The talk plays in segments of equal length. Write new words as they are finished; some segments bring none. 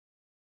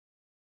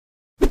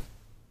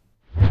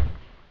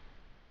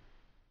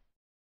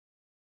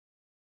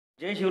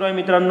जय शिवराय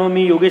मित्रांनो,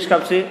 मी योगेश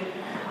कापसे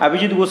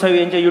अभिजित गोसावी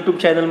यांच्या यूट्यूब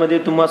चॅनलमध्ये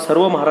तुम्हा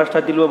सर्व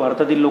महाराष्ट्रातील व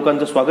भारतातील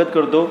लोकांचं स्वागत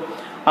करतो।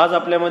 आज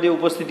आपल्यामध्ये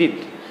उपस्थितीत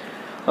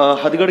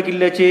हातगड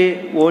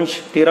किल्ल्याचे वंश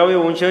 13वे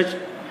वंशज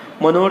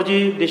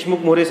मनोहरजी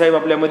देशमुख मोरे साहेब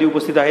आपल्यामध्ये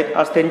उपस्थित आहेत।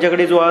 आज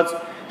त्यांच्याकडे जो आज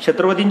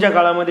छत्रपतींच्या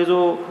काळामध्ये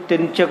जो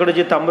त्यांच्याकडे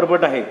जे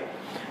ताम्रपट आहे,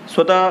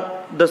 स्वतः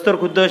दस्तर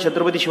खुद्द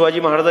छत्रपती शिवाजी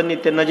महाराजांनी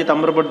त्यांना जे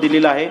ताम्रपट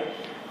दिलेला आहे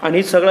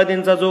आणि सगळा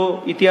त्यांचा जो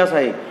इतिहास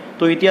आहे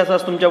तो इतिहास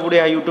आज तुमच्या पुढे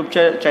ह्या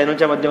यूट्यूबच्या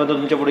चॅनलच्या माध्यमातून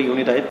तुमच्या पुढे घेऊन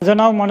येत आहेत। माझं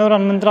नाव मनोहर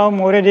हनुमंतराव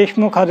मोरे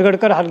देशमुख,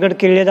 हातगडकर, हातगड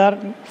किल्लेदार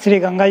श्री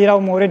गंगाजीराव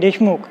मोरे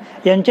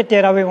देशमुख यांचे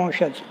 13वे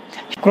वंशज।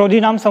 क्रोधी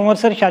नाम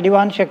संवत्सर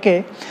शालिवाहन शके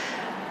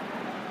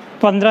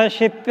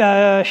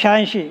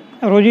 1586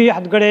 रोजी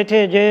हातगड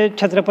येथे जे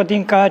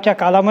छत्रपतींच्या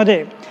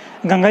काळामध्ये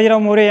गंगाजीराव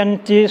मोरे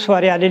यांची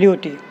स्वारी आलेली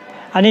होती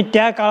आणि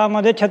त्या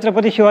काळामध्ये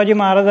छत्रपती शिवाजी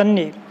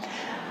महाराजांनी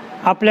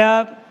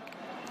आपल्या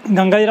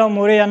गंगाजीराव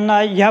मोरे यांना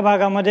ह्या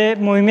भागामध्ये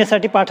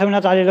मोहिमेसाठी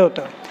पाठवण्यात आलेलं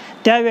होतं।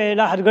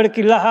 त्यावेळेला हातगड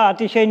किल्ला हा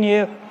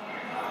अतिशय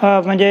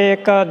म्हणजे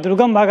एक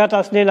दुर्गम भागात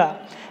असलेला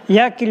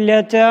या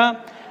किल्ल्याच्या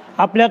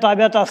आपल्या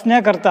ताब्यात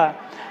असण्याकरता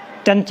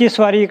त्यांची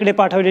स्वारी इकडे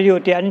पाठवलेली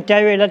होती आणि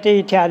त्यावेळेला ते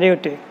इथे आले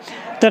होते।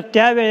 तर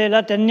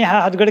त्यावेळेला त्यांनी हा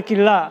हातगड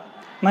किल्ला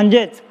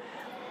म्हणजेच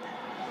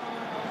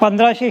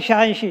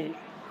 1586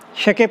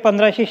 शके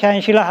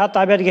 1586ला हा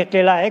ताब्यात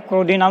घेतलेला आहे।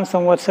 क्रोधी नाम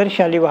संवत्सर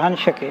शालिवाहन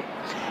शके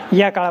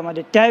या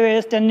काळामध्ये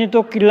त्यावेळेस त्यांनी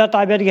तो किल्ला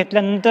ताब्यात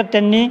घेतल्यानंतर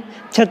त्यांनी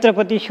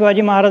छत्रपती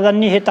शिवाजी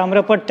महाराजांनी हे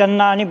ताम्रपट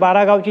त्यांना आणि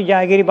 12 गावची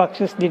जहागिरी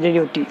बक्षीस दिलेली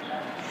होती।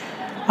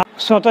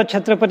 स्वतः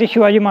छत्रपती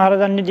शिवाजी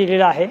महाराजांनी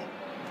दिलेला आहे।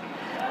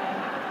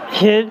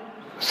 हे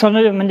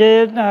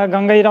म्हणजे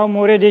गंगाजीराव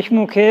मोरे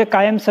देशमुख हे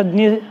कायम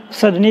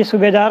सदनी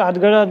सुभेदार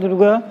हातगड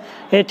दुर्ग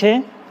येथे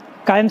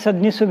कायम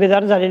सदनी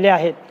सुभेदार झालेले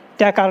आहेत।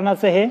 त्या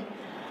कारणाचं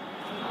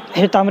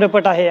हे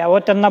ताम्रपट आहे व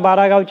त्यांना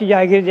 12 गावची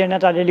जहागिरी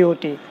देण्यात आलेली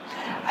होती।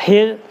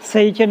 हे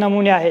सहीचे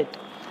नमुने आहेत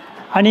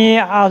आणि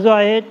हा जो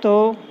आहे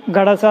तो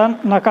गडाचा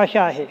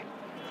नकाशा आहे,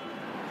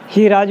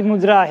 ही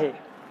राजमुद्रा आहे।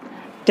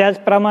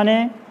 त्याचप्रमाणे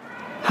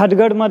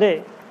हातगडमध्ये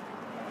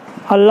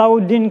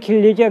अल्लाउद्दीन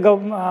खिल्लीचे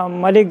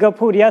मलिक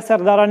गफूर या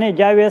सरदाराने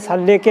ज्यावेळेस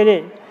हल्ले केले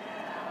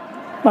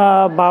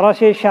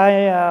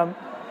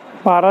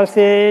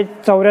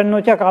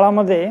 1294च्या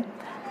काळामध्ये,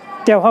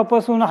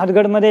 तेव्हापासून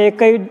हातगडमध्ये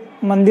एकही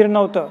मंदिर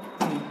नव्हतं।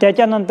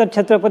 त्याच्यानंतर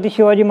छत्रपती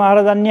शिवाजी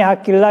महाराजांनी हा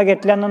किल्ला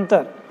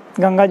घेतल्यानंतर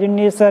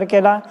गंगाजींनी सर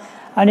केला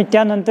आणि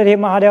त्यानंतर हे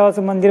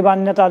महादेवाचं मंदिर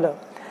बांधण्यात आलं।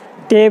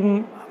 ते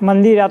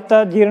मंदिर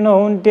आता जीर्ण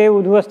होऊन ते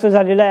उद्ध्वस्त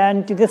झालेलं आहे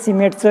आणि तिथे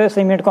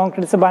सिमेंट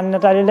कॉन्क्रीटचं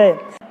बांधण्यात आलेलं आहे।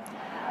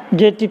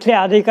 जे तिथले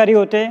अधिकारी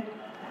होते,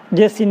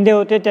 जे शिंदे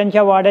होते,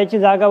 त्यांच्या वाड्याची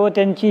जागा व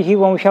त्यांची ही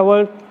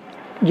वंशावळ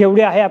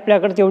जेवढी आहे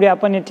आपल्याकडे तेवढी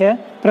आपण इथे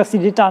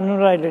प्रसिद्धीत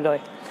आणून राहिलेलो आहे।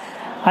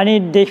 आणि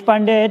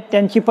देशपांडे आहेत,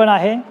 त्यांची पण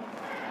आहे,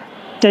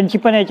 त्यांची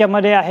पण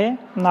याच्यामध्ये आहे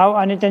नाव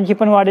आणि त्यांची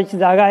पण वाड्याची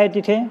जागा आहे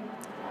तिथे।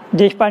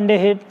 देशपांडे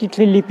हे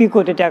तिथले लिपिक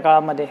होते त्या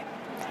काळामध्ये।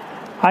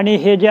 आणि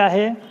हे जे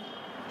आहे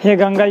हे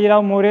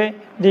गंगाजीराव मोरे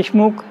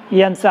देशमुख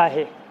यांचं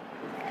आहे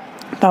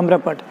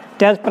ताम्रपट।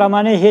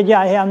 त्याचप्रमाणे हे जे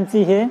आहे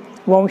आमची हे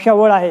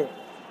वंशावळ आहे,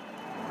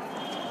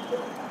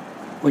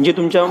 म्हणजे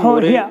तुमच्या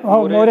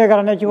मोरे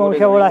घराण्याची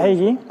वंशावळ आहे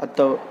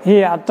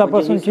ही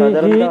आत्तापासूनची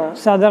ही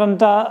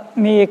साधारणतः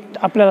मी एक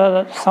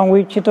आपल्याला सांगू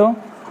इच्छितो।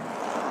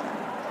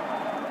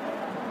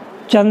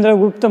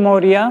 चंद्रगुप्त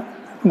मौर्य,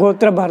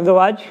 गोत्र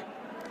भारद्वाज,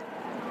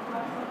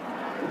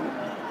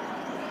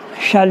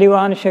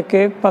 शालिवाहन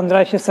शके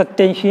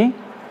 1587,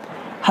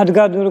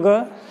 हातगड दुर्ग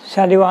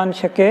शालिवाहन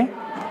शके।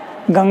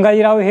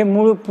 गंगाजीराव हे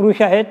मूळ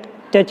पुरुष आहेत,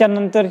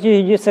 त्याच्यानंतरची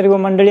ही जी सर्व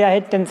मंडळी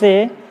आहेत त्यांचे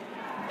हे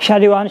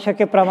शालिवाहन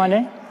शकेप्रमाणे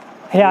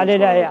हे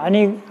आलेले आहे।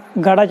 आणि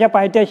गडाच्या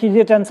पायथ्याशी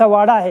जे त्यांचा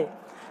वाडा आहे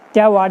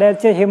त्या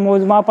वाड्याचे हे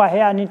मोजमाप आहे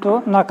आणि तो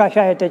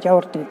नकाशा आहे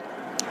त्याच्यावरती।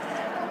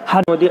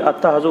 मध्ये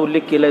आता हा जो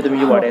उल्लेख केलाय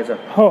तुम्ही वाड्याचा,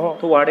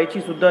 तो वाड्याची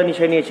सुद्धा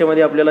निशाणी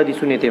याच्यामध्ये आपल्याला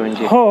दिसून येते।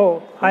 म्हणजे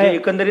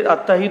एकंदरीत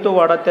आताही तो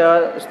वाडा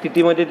त्या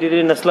स्थितीमध्ये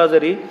तिथे नसला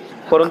जरी,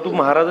 परंतु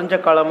महाराजांच्या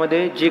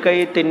काळामध्ये जे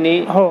काही त्यांनी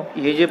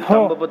हे जे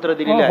ताम्रपत्र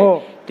दिलेले आहे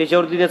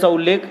त्याच्यावरती त्याचा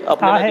उल्लेख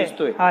आपल्याला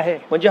दिसतोय।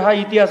 म्हणजे हा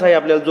इतिहास आहे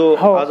आपल्याला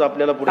जो आज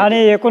आपल्याला पुढे। आणि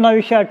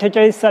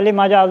 1948 साली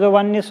माझ्या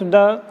आजोबांनी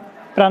सुद्धा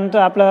प्रांत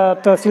आपला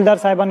तहसीलदार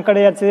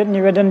साहेबांकडे याचे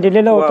निवेदन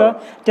दिलेलं होतं,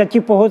 त्याची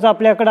पोहोच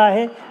आपल्याकडे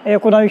आहे।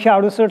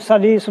 1968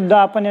 साली सुद्धा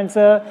आपण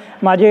यांचं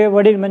माझे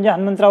वडील म्हणजे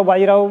हनुमंतराव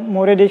बाजीराव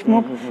मोरे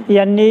देशमुख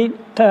यांनी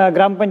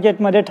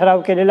ग्रामपंचायतमध्ये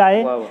ठराव केलेला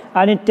आहे।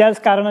 आणि त्याच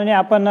कारणाने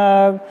आपण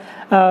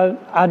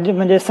आज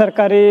म्हणजे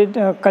सरकारी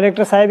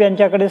कलेक्टर साहेब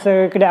यांच्याकडे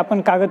सगळीकडे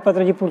आपण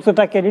कागदपत्राची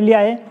पूर्तता केलेली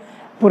आहे।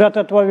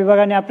 पुरातत्व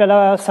विभागाने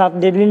आपल्याला साथ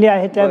दिलेली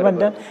आहे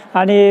त्याबद्दल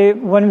आणि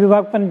वन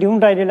विभाग पण देऊन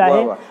राहिलेला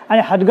आहे।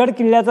 आणि हातगड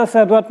किल्ल्याचा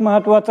सर्वात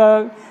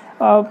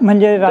महत्त्वाचा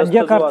म्हणजे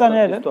राज्य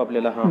करताना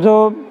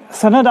जो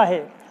सनद आहे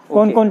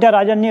कोणकोणत्या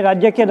राजांनी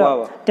राज्य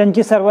केलं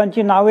त्यांची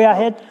सर्वांची नावे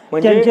आहेत,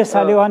 त्यांचे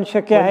शालिवाहन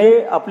शके आहे.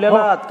 आपल्याला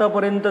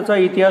आतापर्यंतचा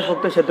इतिहास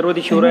फक्त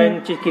छत्रपती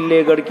शिवरायांचे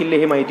किल्ले गड किल्ले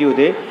हे माहिती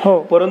होते,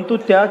 परंतु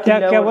त्या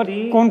किल्ल्यावर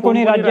कोण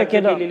कोणी राज्य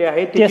केलेले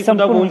आहे ते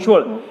सुद्धा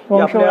वंशवळ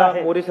आपल्या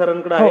मोरे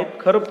सरांकडे आहेत.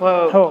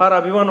 खरं फार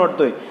अभिमान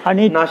वाटतोय.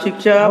 आणि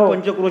नाशिकच्या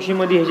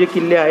पंचक्रोशीमध्ये हे जे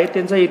किल्ले आहेत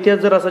त्यांचा इतिहास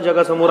जर असा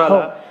जगासमोर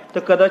आला तर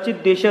कदाचित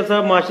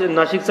देशाचं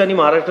नाशिकचं आणि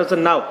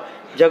महाराष्ट्राचं नाव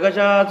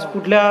जगाच्या आज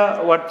कुठल्या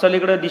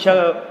वाटचालीकडे दिशा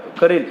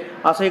करेल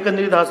असं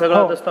एकंदरीत हा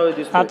सगळा दस्तावेज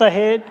दिसतो. आता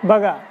हे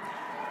बघा,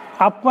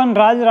 आपण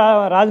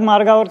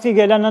राजमार्गावरती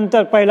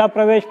गेल्यानंतर पहिला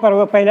प्रवेश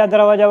पहिल्या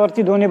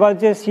दरवाजावरती दोन्ही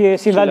बाजूचे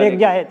शिलालेख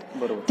जे आहेत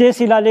ते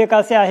शिलालेख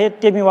असे आहेत,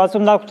 ते मी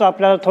वाचून दाखवतो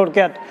आपल्याला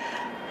थोडक्यात.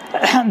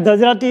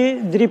 दजराती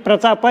द्री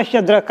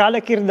प्रतापश्चंद्र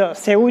कालकीर्द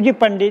सेवूजी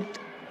पंडित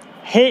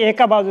हे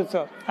एका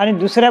बाजूचं आणि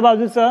दुसऱ्या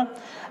बाजूचं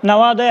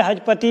नवादय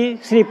हजपती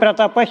श्री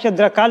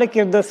प्रतापश्चंद्र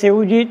कालकीर्द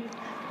सेवूजी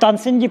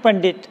तानसेनजी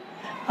पंडित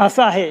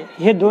असं आहे.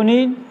 हे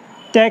दोन्ही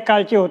त्या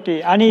काळचे होते.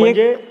 आणि एक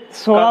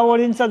 16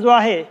 ओळींचा जो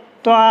आहे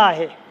तो हा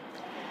आहे,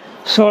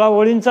 16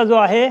 ओळींचा जो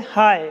आहे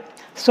हा आहे.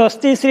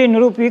 स्वस्ती श्री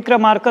निरूप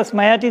विक्रमार्कस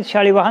मयातीत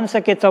शालिवाहन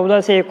सके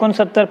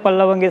 1469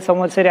 पल्लवंगे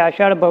संवत्सरे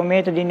आषाढ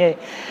भौमेत दिने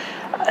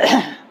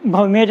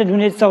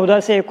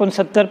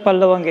 1469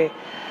 पल्लवंगे.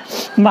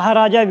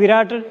 महाराजा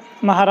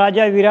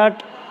विराट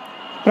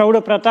प्रौढ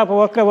प्रताप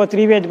वक्र व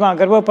त्रिवेदमा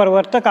गर्भ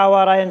परवर्तक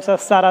आवारायणचा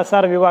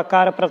सारासार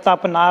विवाकार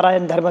प्रताप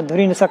नारायण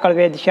धर्मधुरीन सकळ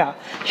वेदशा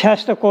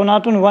शास्त्र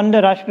कोणातून वंद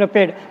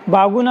राष्ट्रपेठ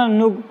बागुन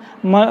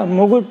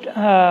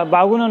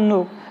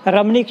नुग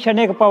रमणीक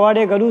क्षणेक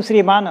पवाडे गडू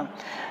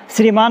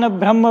श्रीमान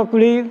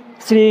ब्रह्मकुळी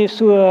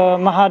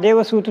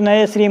महादेव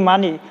सूतनये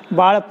श्रीमानी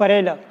बाळ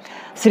परेल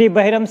श्री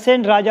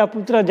बहिरमसेन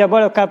राजापुत्र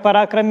जबळ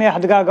पराक्रमे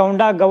हदगा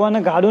गौंडा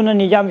गवन घालून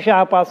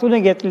निजामशहा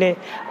पासून घेतले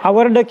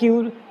आवरड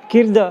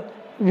कीर्द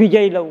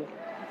विजयी लऊ.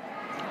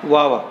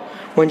 वा वा,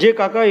 म्हणजे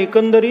काका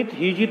एकंदरीत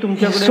ही जी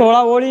तुमच्याकडे 16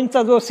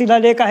 ओळींचा जो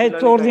शिलालेख आहे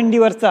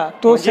चोरदिंडीवरचा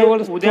तो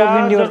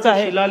चोरदिंडीवरचा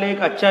आहे.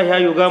 शिलालेख आजच्या ह्या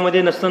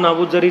युगामध्ये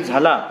नस्तनाबूत जरी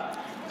झाला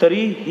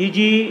तरी ही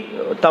जी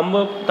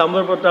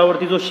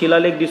ताम्रपत्रावरती जो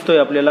शिलालेख दिसतोय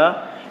आपल्याला,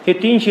 हे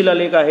 3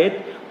 शिलालेख आहेत.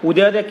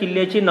 उद्या त्या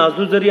किल्ल्याची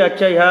नासधूस जरी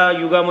आजच्या ह्या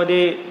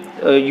युगामध्ये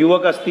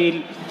युवक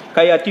असतील,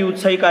 काही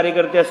अतिउत्साही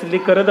कार्यकर्ते असतील ते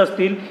करत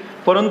असतील,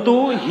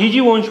 परंतु ही जी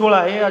वंशवळ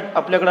आहे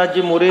आपल्याकडे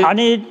जे मोरे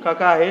आणि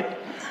काका आहेत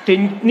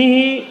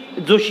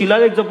त्यांनीही जो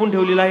शिलालेख जपून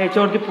ठेवलेला आहे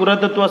याच्यावरती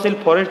पुरातत्व असेल,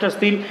 फॉरेस्ट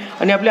असतील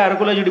आणि आपल्या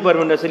आर्कोलॉजी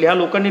डिपार्टमेंट असेल, ह्या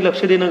लोकांनी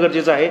लक्ष देणं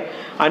गरजेचं आहे.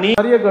 आणि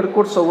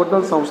गडकोट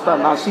संवर्धन संस्था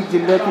नाशिक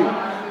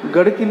जिल्ह्यातील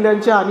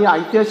गडकिल्ल्यांच्या आणि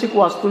ऐतिहासिक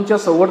वास्तूंच्या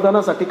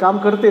संवर्धनासाठी काम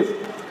करतेच,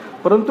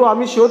 परंतु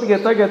आम्ही शोध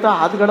घेता घेता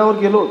हातगडावर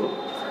गेलो होतो.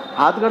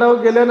 हातगडावर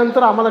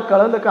गेल्यानंतर आम्हाला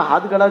कळलं का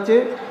हातगडाचे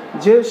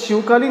जे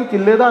शिवकालीन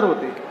किल्लेदार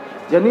होते,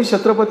 ज्यांनी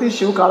छत्रपती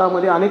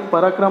शिवकाळामध्ये अनेक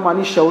पराक्रम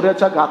आणि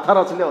शौर्याच्या गाथा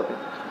रचल्या होत्या,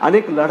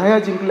 अनेक लढाया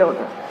जिंकल्या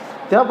होत्या,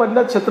 त्या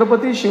बदल्यात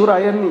छत्रपती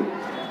शिवरायांनी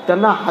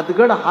त्यांना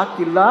हातगड हा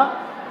किल्ला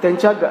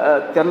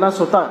त्यांना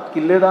स्वतः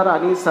किल्लेदार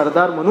आणि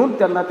सरदार म्हणून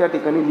त्यांना त्या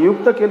ठिकाणी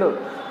नियुक्त केलं.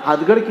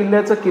 हातगड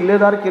किल्ल्याचं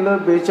किल्लेदार केलं,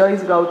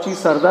 42 गावची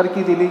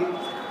सरदारकी दिली,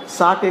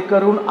 60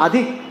 एकरहून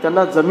अधिक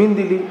त्यांना जमीन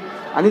दिली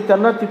आणि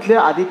त्यांना तिथले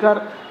अधिकार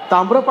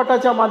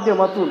ताम्रपटाच्या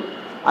माध्यमातून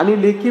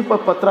आणि लेखी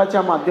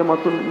पत्राच्या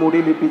माध्यमातून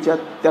मोडी लिपीच्या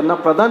त्यांना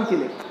प्रदान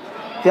केले.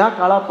 त्या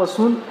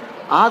काळापासून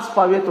आज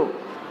पावेतो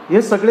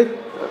हे सगळे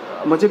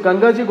म्हणजे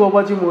गंगाजी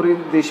गोबाजी मोरे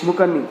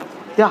देशमुखांनी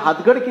त्या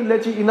हातगड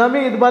किल्ल्याची इनामे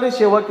इतबारे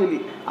सेवा केली,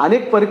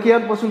 अनेक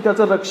परकीयांपासून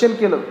त्याचं रक्षण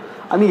केलं.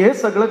 आणि हे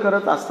सगळं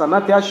करत असताना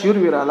त्या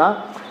शूरवीराला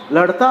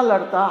लढता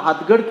लढता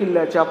हातगड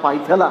किल्ल्याच्या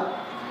पायथ्याला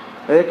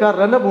एका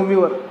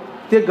रणभूमीवर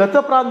ते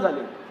गतप्राण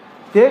झाले.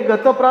 ते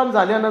गतप्राण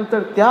झाल्यानंतर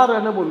त्या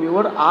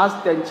रणभूमीवर आज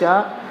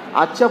त्यांच्या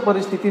आजच्या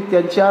परिस्थितीत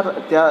त्यांच्या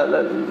त्या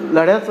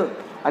लढ्याचं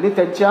आणि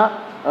त्यांच्या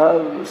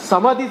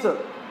समाधीचं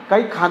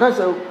काही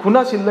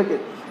खुणा शिल्लक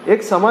आहेत.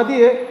 एक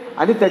समाधी आहे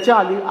आणि त्याच्या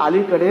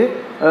अलीकडे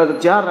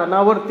ज्या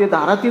रणावर ते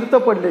धारातीर्थ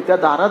पडले त्या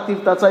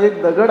धारातीर्थाचा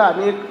एक दगड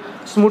आणि एक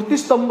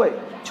स्मृतिस्तंभ आहे,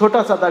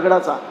 छोटासा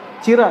दगडाचा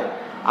चिरा आहे.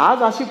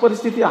 आज अशी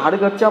परिस्थिती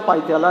हातगडच्या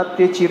पायथ्याला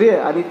ते चिरे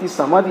आणि ती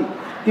समाधी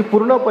ती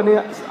पूर्णपणे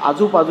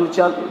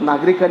आजूबाजूच्या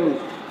नागरिकांनी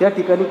त्या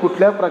ठिकाणी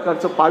कुठल्या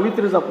प्रकारचं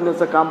पावित्र्य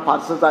जपण्याचं काम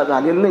फारसं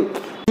झालेलं नाही.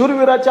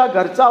 शूरवीराच्या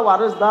घरचा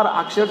वारसदार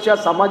अक्षरशः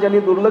समाजाने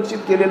दुर्लक्षित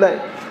केलेला आहे.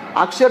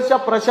 अक्षरशः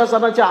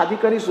प्रशासनाचे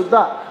अधिकारी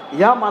सुद्धा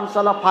या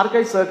माणसाला फार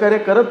काही सहकार्य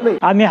करत नाही.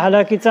 आम्ही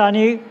हालाकीचा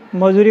आणि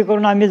मजुरी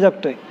करून आम्ही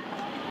जगतोय.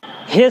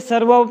 हे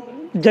सर्व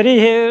जरी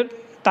हे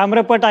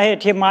ताम्रपट आहेत,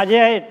 हे माझे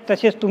आहेत,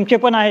 तसेच तुमचे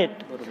पण आहेत,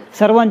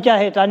 सर्वांचे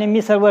आहेत. आणि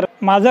मी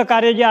माझं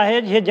कार्य जे आहे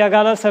हे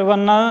जगाला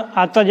सर्वांना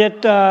आता जे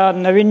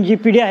नवीन जी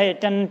पिढी आहे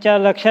त्यांच्या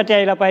लक्षात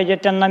यायला पाहिजे.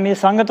 त्यांना मी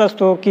सांगत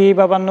असतो की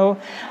बाबांनो,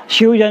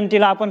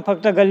 शिवजयंतीला आपण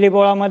फक्त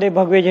गल्लीबोळामध्ये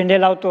भगवे झेंडे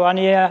लावतो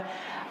आणि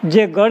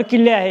जे गड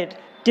किल्ले आहेत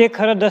ते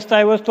खरं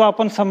दस्तऐवज तो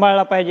आपण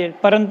सांभाळला पाहिजे.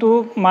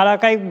 परंतु मला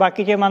काही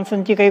बाकीच्या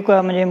माणसांची काही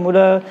म्हणजे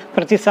मुलं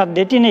प्रतिसाद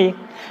देते नाही.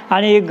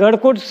 आणि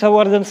गडकोट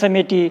संवर्धन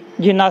समिती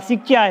जी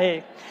नाशिकची आहे,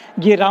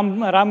 जी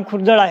राम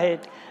खुर्दळ आहेत,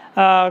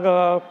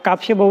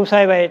 कापशे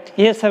भाऊसाहेब आहेत,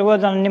 हे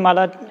सर्वजणांनी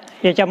मला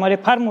याच्यामध्ये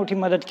फार मोठी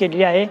मदत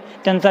केली आहे.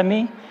 त्यांचा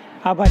मी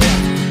आभारी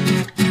आहे.